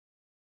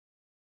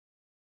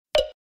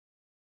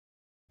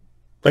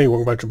Hey,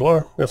 welcome back to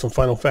Blar. We got some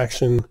Final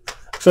Faction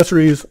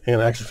accessories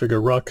and action figure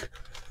Ruck.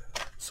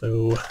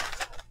 So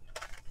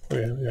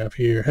we have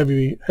here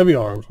heavy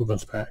arms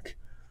weapons pack.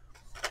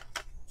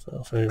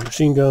 So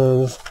machine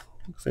guns,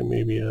 say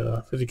maybe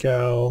a 50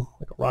 cal,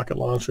 like a rocket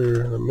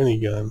launcher, and a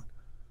minigun.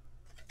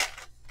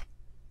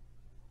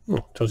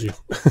 Tells you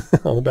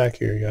on the back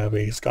here you have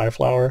a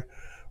Skyflower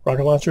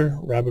rocket launcher,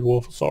 Rabid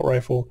Wolf assault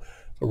rifle,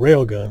 a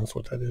rail gun. That's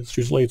what that is.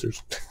 Shoots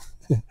lasers.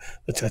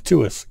 The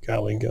Tattooist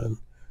Gatling gun.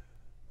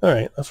 All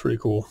right, that's pretty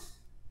cool.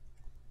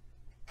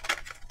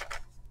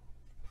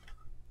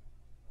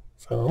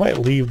 So I might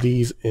leave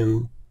these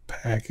in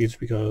package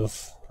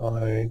because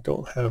I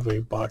don't have a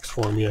box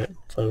for them yet.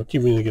 So I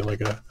keep meaning to get like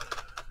a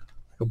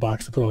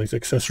box to put all these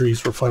accessories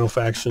for Final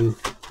Faction,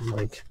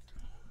 like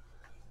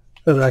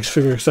other action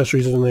figure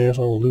accessories in there,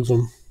 so I won't lose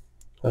them.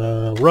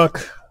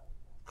 Ruck.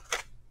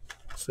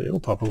 Let's see,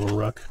 we'll pop a little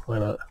Ruck. Why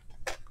not?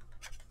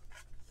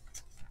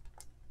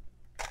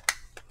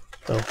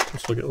 So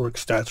let's look at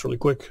Ruck's stats really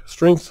quick.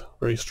 Strength,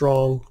 very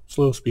strong.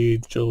 Slow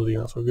speed, agility,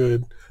 not so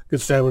good.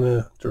 Good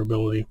stamina,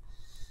 durability.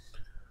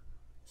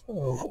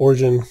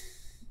 Origin,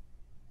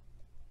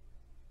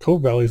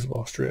 Cove Valleys of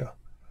Austria.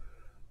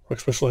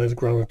 Ruck specialized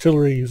ground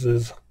artillery,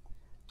 uses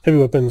heavy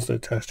weapons that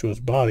attach to his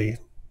body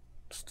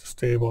to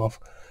stab off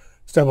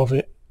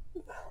the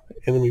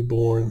enemy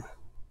born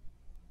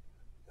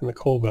in the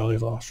Cove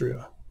Valleys of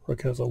Austria.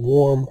 Ruck has a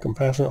warm,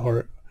 compassionate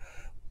heart,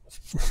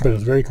 but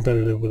is very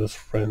competitive with his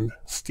friend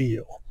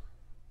Steel.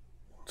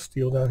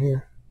 Steel down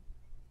here?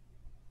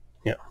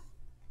 Yeah.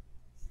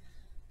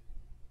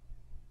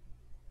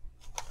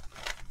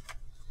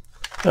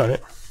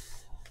 Alright.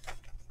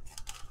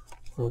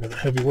 We got a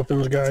heavy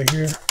weapons guy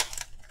here.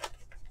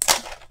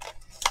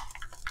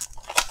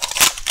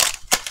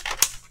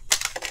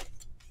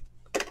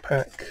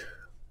 Pack.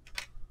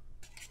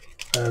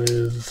 That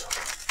is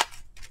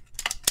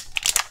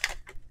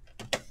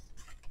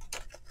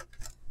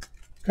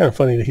kind of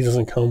funny that he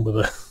doesn't come with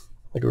a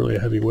really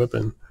heavy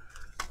weapon,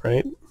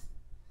 right?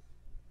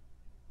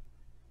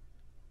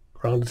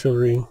 Ground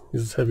artillery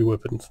uses heavy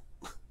weapons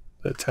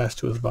that attach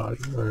to his body.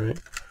 All right.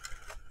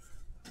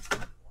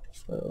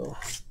 So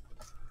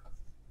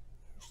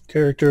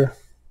character,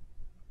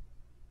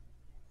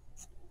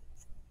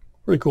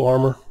 pretty cool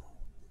armor.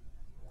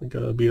 Like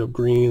a beat up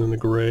green and the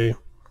gray.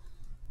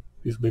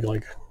 These big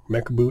like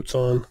mech boots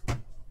on.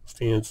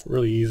 Stands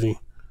really easy.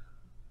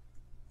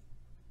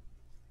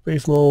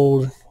 Base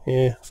mold,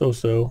 yeah,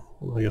 so-so.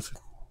 I guess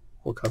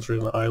we'll concentrate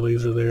on the eye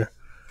laser there.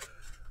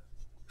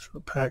 So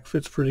the pack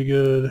fits pretty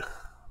good.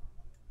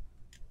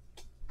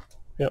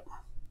 Yep.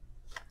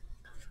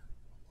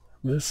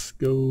 This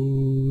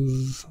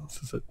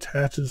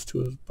attaches to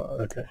his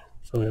body. Okay,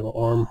 so we have an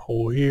arm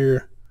hole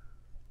here.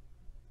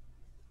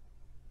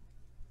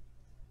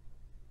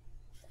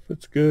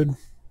 Fits good.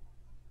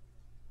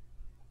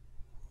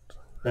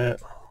 That,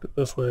 go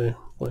this way,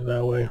 point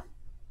that way.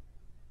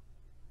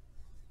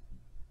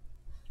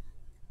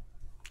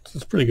 This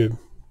is pretty good.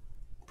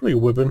 Pretty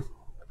good weapon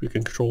if you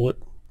can control it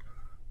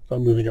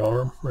without moving your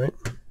arm, right?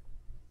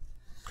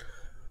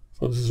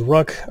 So this is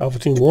Ruck, Alpha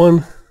Team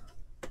 1.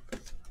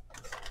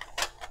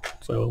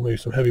 So maybe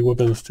some heavy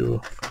weapons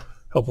to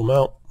help him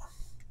out.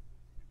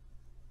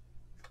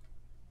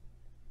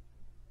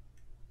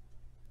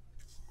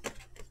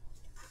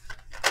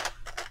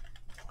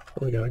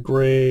 We got a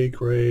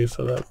gray,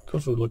 so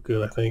those would look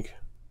good, I think.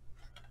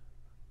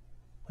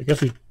 I guess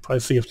we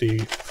probably see if they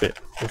fit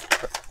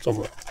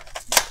somewhere.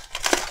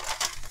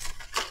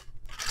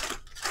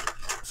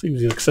 See if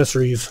the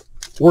accessories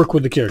work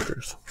with the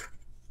characters.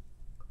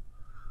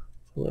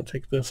 I'm going to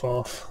take this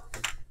off.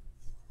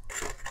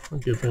 I'll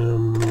give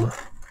him,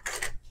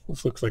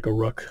 this looks like a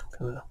Ruck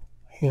kind of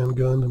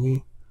handgun to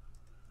me.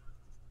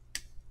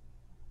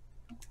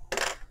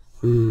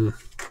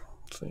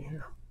 Let's see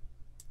here.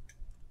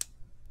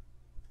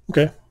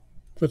 Okay,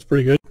 that's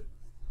pretty good.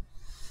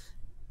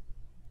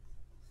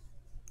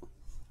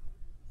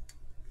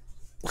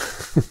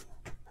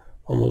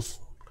 Almost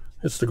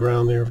hits the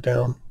ground there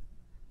down.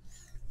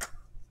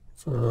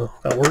 So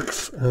that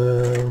works.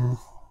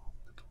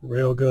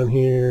 Rail gun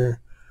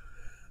here.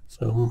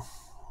 So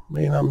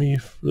may not be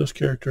for this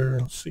character.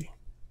 Let's see.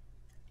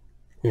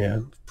 Yeah,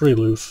 it's pretty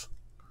loose.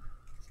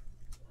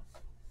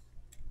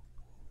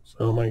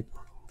 So I might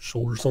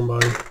shoulder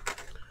somebody.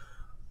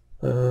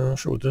 Not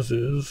sure what this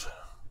is.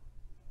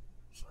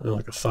 So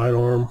like a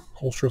sidearm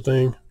holster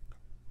thing.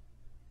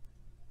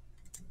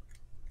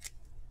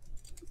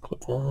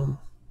 Clip on.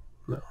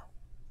 No.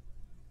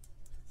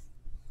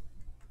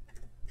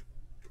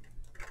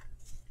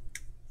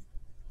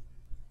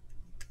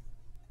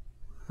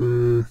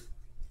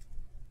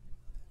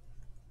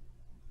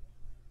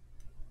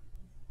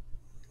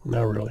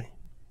 Not really.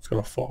 It's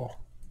gonna fall.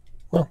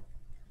 Well,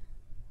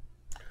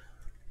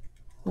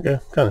 okay,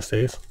 kind of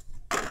stays.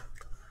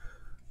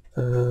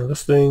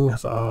 This thing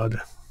has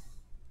odd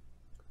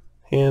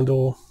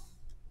handle.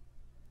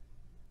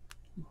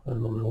 I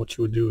don't know what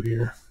you would do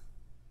here.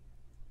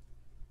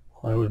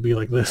 Why would it be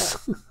like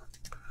this?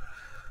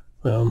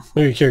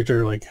 Maybe a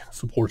character like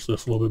supports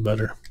this a little bit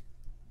better.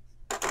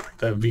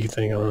 that V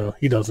thing. I don't know.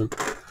 He doesn't.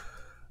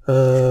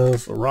 So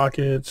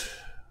rocket.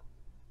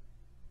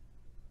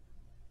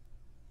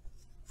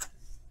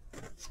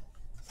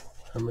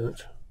 A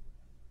minute.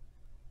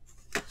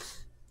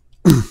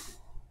 I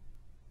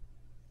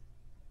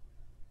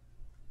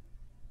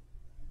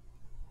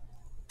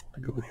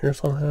go in here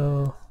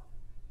somehow.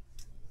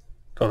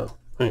 Don't know.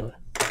 Anyway,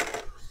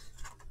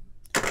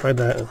 tried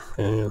that,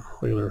 and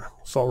regular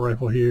assault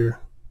rifle here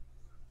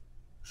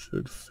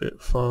should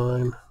fit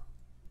fine.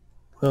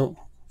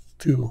 Well,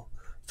 too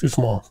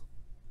small.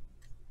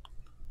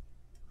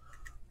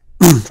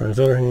 Try his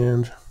other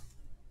hand.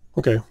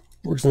 Okay,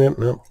 works in it.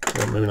 No,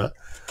 maybe not.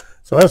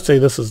 So I'd say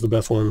this is the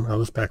best one out of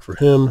this pack for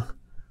him.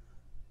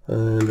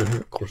 And then,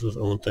 of course, his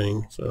own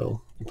thing.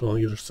 So you put on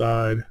either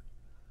side.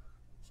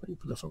 So you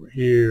put this over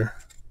here.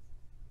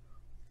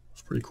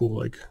 It's pretty cool.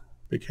 Like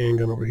big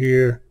handgun over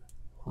here.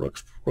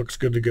 Ruck's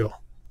good to go.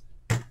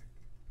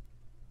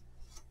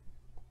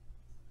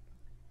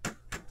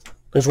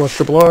 Thanks for watching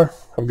Triple R.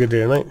 Have a good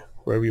day or night,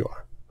 wherever you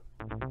are.